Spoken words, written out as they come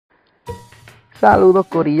Saludos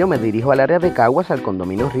corillo, me dirijo al área de Caguas, al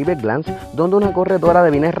condominio Riverglance, donde una corredora de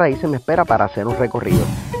bienes raíces me espera para hacer un recorrido.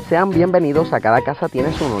 Sean bienvenidos a Cada Casa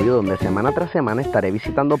Tiene su novio, donde semana tras semana estaré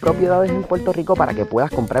visitando propiedades en Puerto Rico para que puedas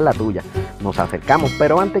comprar la tuya. Nos acercamos,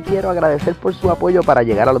 pero antes quiero agradecer por su apoyo para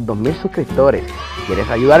llegar a los 2000 suscriptores. ¿Quieres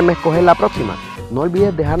ayudarme a escoger la próxima? No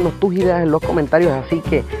olvides dejarnos tus ideas en los comentarios, así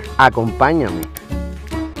que acompáñame.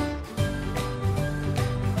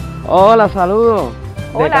 Hola, saludos.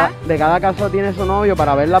 Hola. De cada casa tiene su novio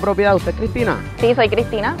para ver la propiedad. ¿Usted es Cristina? Sí, soy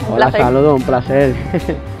Cristina. Un Hola, placer. saludos, un placer.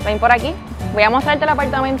 Ven por aquí. Voy a mostrarte el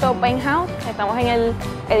apartamento penthouse. Estamos en el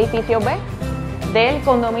edificio B del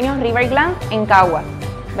condominio Riverglance en Caguas.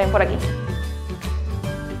 Ven por aquí.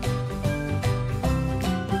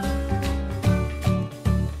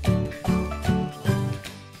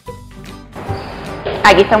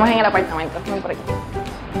 Aquí estamos en el apartamento. Ven por aquí.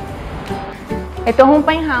 Esto es un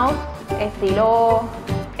penthouse estilo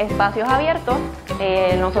espacios abiertos.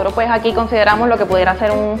 Nosotros pues aquí consideramos lo que pudiera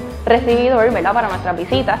ser un recibidor, ¿verdad?, para nuestras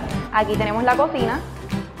visitas. Aquí tenemos la cocina,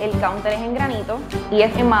 el counter es en granito y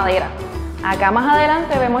es en madera. Acá más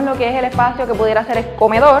adelante vemos lo que es el espacio que pudiera ser el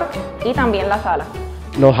comedor y también la sala.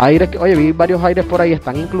 Los aires, oye, vi varios aires por ahí,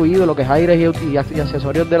 ¿están incluidos lo que es aires y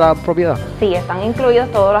accesorios de la propiedad? Sí, están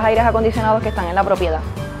incluidos todos los aires acondicionados que están en la propiedad.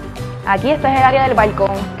 Aquí este es el área del balcón,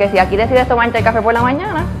 que si aquí decides tomarte el café por la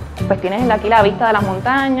mañana, pues tienes aquí la vista de las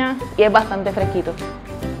montañas y es bastante fresquito.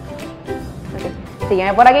 Okay.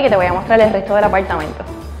 Sígueme por aquí que te voy a mostrar el resto del apartamento.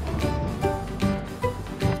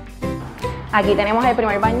 Aquí tenemos el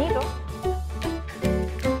primer bañito.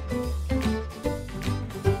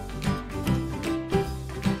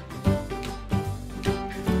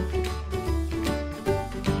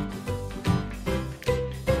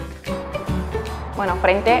 Bueno,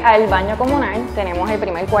 frente al baño comunal tenemos el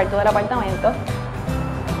primer cuarto del apartamento.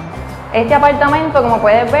 Este apartamento, como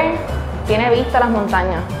puedes ver, tiene vista a las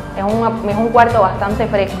montañas. Es un cuarto bastante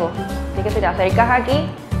fresco. Así que si te acercas aquí,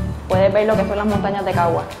 puedes ver lo que son las montañas de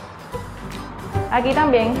Caguas. Aquí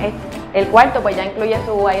también el cuarto pues ya incluye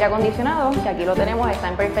su aire acondicionado, que aquí lo tenemos, está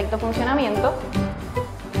en perfecto funcionamiento.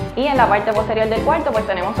 Y en la parte posterior del cuarto pues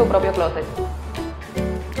tenemos su propio closet.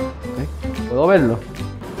 Okay. ¿Puedo verlo?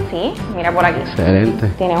 Sí, mira por aquí. Excelente.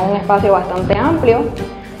 Tiene un espacio bastante amplio.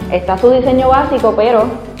 Está su diseño básico,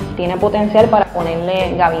 pero tiene potencial para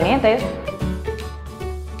ponerle gabinetes.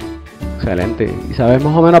 Excelente. ¿Y sabes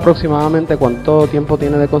más o menos aproximadamente cuánto tiempo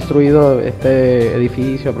tiene de construido este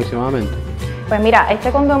edificio aproximadamente? Pues mira,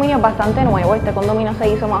 este condominio es bastante nuevo. Este condominio se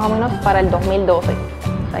hizo más o menos para el 2012.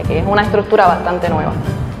 O sea que es una estructura bastante nueva.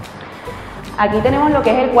 Aquí tenemos lo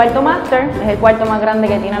que es el cuarto master. Es el cuarto más grande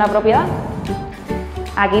que tiene la propiedad.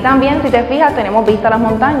 Aquí también, si te fijas, tenemos vista a las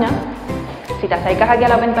montañas. Si te acercas aquí a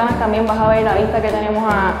las ventanas también vas a ver la vista que tenemos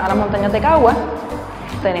a las montañas de Caguas.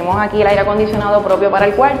 Tenemos aquí el aire acondicionado propio para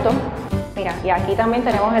el cuarto. Mira, y aquí también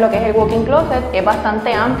tenemos lo que es el walk-in closet. Es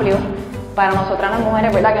bastante amplio para nosotras las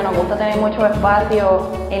mujeres, ¿verdad?, que nos gusta tener mucho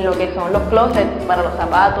espacio en lo que son los closets para los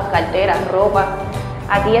zapatos, carteras, ropa.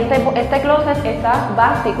 Aquí este closet está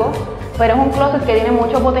básico, pero es un closet que tiene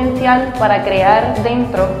mucho potencial para crear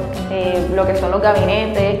dentro lo que son los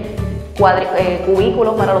gabinetes,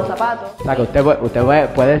 cubículos para los zapatos. O sea, que usted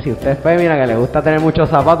puede, si usted es fémina que le gusta tener muchos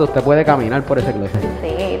zapatos, usted puede caminar por ese closet.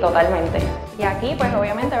 Sí, totalmente. Y aquí, pues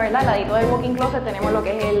obviamente, ¿verdad?, al ladito del walk-in closet tenemos lo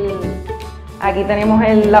que es aquí tenemos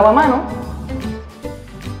el lavamanos.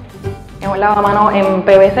 Es un lavamanos en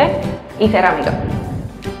PVC y cerámica.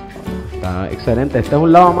 Está excelente. Este es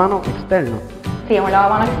un lavamanos externo. Sí, es un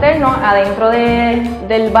lavamanos externo. Adentro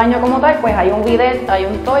del baño como tal, pues hay un bidet, hay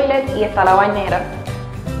un toilet y está la bañera.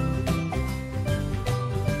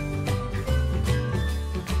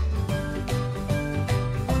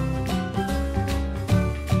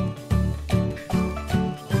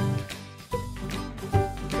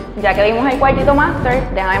 Ya que vimos el cuartito master,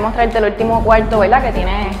 déjame mostrarte el último cuarto, ¿verdad?, que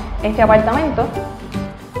tiene este apartamento.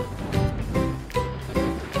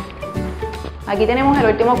 Aquí tenemos el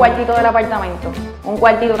último cuartito del apartamento. Un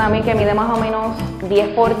cuartito también que mide más o menos 10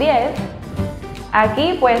 por 10.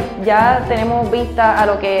 Aquí pues ya tenemos vista a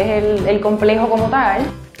lo que es el complejo como tal.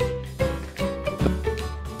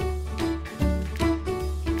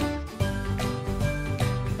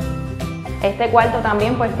 Este cuarto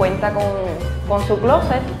también pues cuenta con su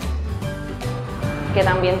closet, que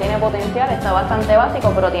también tiene potencial, está bastante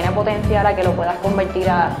básico, pero tiene potencial a que lo puedas convertir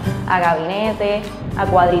a gabinete, a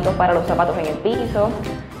cuadritos para los zapatos en el piso.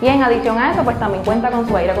 Y en adición a eso, pues también cuenta con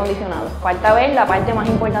su aire acondicionado. Falta ver la parte más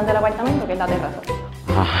importante del apartamento, que es la terraza.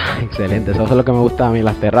 Ah, excelente, eso es lo que me gusta a mí,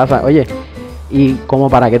 las terrazas. Oye, ¿y como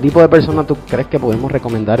para qué tipo de personas tú crees que podemos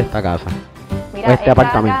recomendar esta casa? Mira, este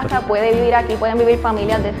apartamento? Esta casa puede vivir aquí, pueden vivir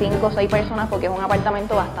familias de 5 o 6 personas porque es un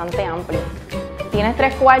apartamento bastante amplio. Tienes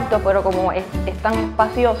 3 cuartos, pero como es tan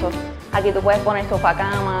espacioso, aquí tú puedes poner sofá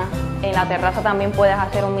cama, en la terraza también puedes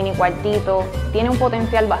hacer un mini cuartito, tiene un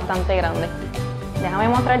potencial bastante grande. Déjame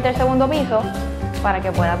mostrarte el segundo piso para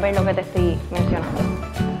que puedas ver lo que te estoy mencionando.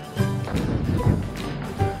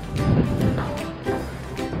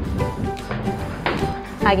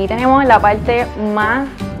 Aquí tenemos la parte más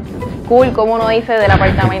cool, como uno dice, del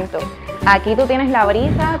apartamento. Aquí tú tienes la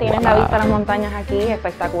brisa, tienes la vista a las montañas aquí,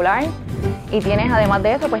 espectacular. Y tienes, además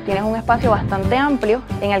de eso, pues tienes un espacio bastante amplio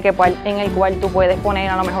en el cual tú puedes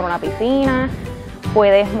poner a lo mejor una piscina,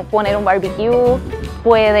 puedes poner un barbecue,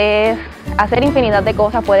 puedes hacer infinidad de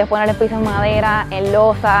cosas, puedes poner el piso en madera, en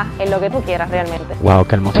losa, en lo que tú quieras realmente. Wow,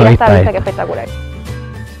 qué hermosa Mira vista esta vista es. que espectacular.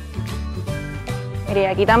 Mire,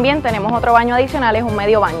 aquí también tenemos otro baño adicional, es un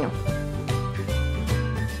medio baño.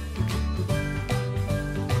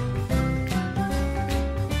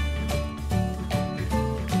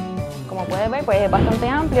 Como puedes ver, pues es bastante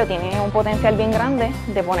amplio, tiene un potencial bien grande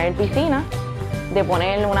de poner piscina, de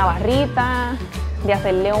ponerle una barrita, de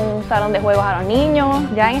hacerle un salón de juegos a los niños.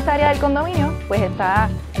 Ya en esta área del condominio, pues está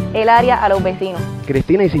el área a los vecinos.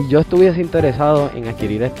 Cristina, y si yo estuviese interesado en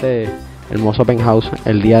adquirir este hermoso penthouse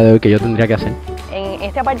el día de hoy, ¿qué yo tendría que hacer? En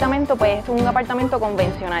este apartamento, pues es un apartamento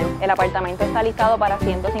convencional. El apartamento está listado para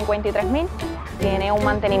 $153,000, tiene un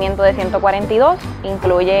mantenimiento de 142,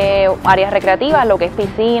 incluye áreas recreativas, lo que es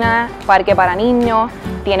piscina, parque para niños,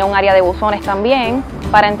 tiene un área de buzones también.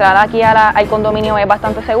 Para entrar aquí al condominio es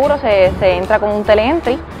bastante seguro, se entra con un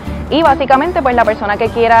tele-entry y básicamente pues la persona que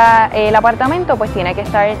quiera el apartamento pues tiene que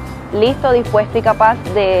estar listo, dispuesto y capaz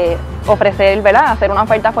de ofrecer, ¿verdad?, hacer una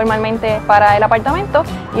oferta formalmente para el apartamento,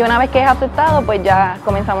 y una vez que es aceptado pues ya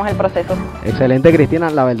comenzamos el proceso. Excelente, Cristina,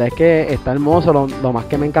 la verdad es que está hermoso, lo más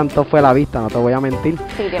que me encantó fue la vista, no te voy a mentir.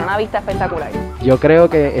 Sí, tiene una vista espectacular. Yo creo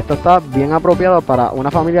que esto está bien apropiado para una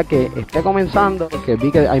familia que esté comenzando, porque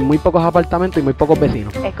vi que hay muy pocos apartamentos y muy pocos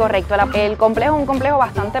vecinos. Es correcto, el complejo es un complejo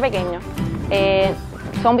bastante pequeño.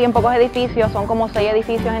 Son bien pocos edificios, son como 6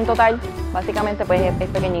 edificios en total, básicamente pues es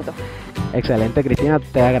pequeñito. Excelente, Cristina,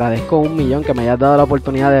 te agradezco 1.000.000 que me hayas dado la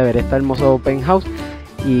oportunidad de ver este hermoso penthouse,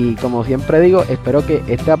 y como siempre digo, espero que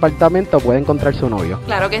este apartamento pueda encontrar su novio.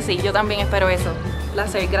 Claro que sí, yo también espero eso.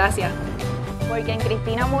 Placer, gracias. Porque en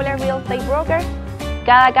Cristina Muller Real Estate Broker,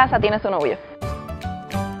 cada casa tiene su novio.